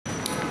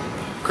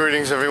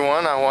Greetings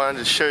everyone, I wanted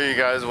to show you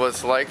guys what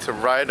it's like to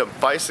ride a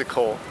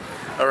bicycle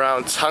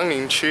around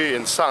Changning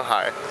in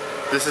Shanghai.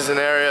 This is an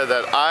area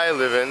that I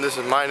live in, this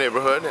is my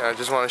neighborhood, and I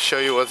just want to show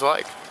you what it's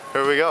like.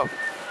 Here we go.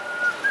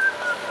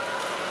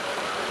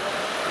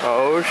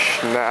 Oh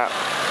snap.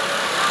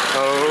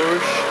 Oh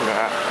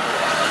snap.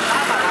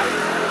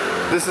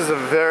 This is a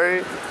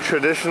very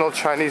traditional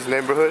Chinese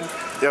neighborhood.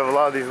 You have a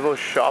lot of these little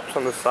shops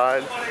on the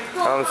side. And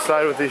on the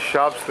side with these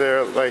shops,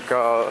 they're like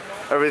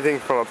everything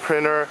from a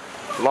printer,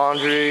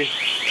 laundry,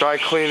 dry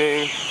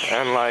cleaning,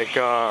 and like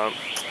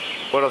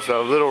what else?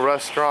 Little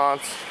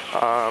restaurants,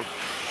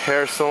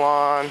 hair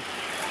salon.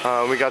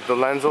 We got the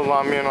Lenzo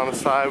Ramen on the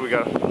side. We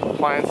got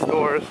appliance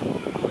stores,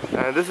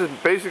 and this is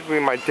basically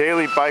my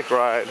daily bike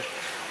ride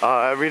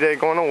every day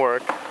going to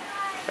work.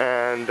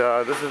 And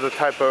this is the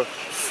type of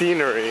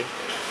scenery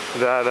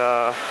that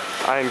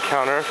I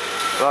encounter.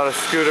 A lot of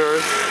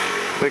scooters,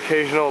 the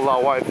occasional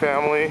Lao White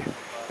family.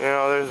 You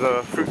know, there's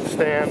a fruit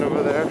stand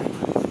over there,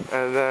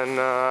 and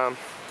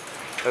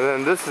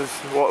then this is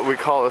what we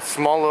call a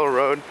small little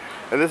road.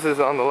 And this is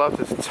on the left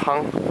is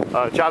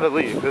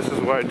Jiadali. This is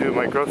where I do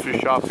my grocery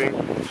shopping.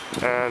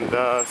 And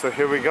so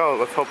here we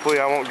go. Hopefully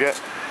I won't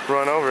get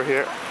run over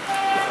here.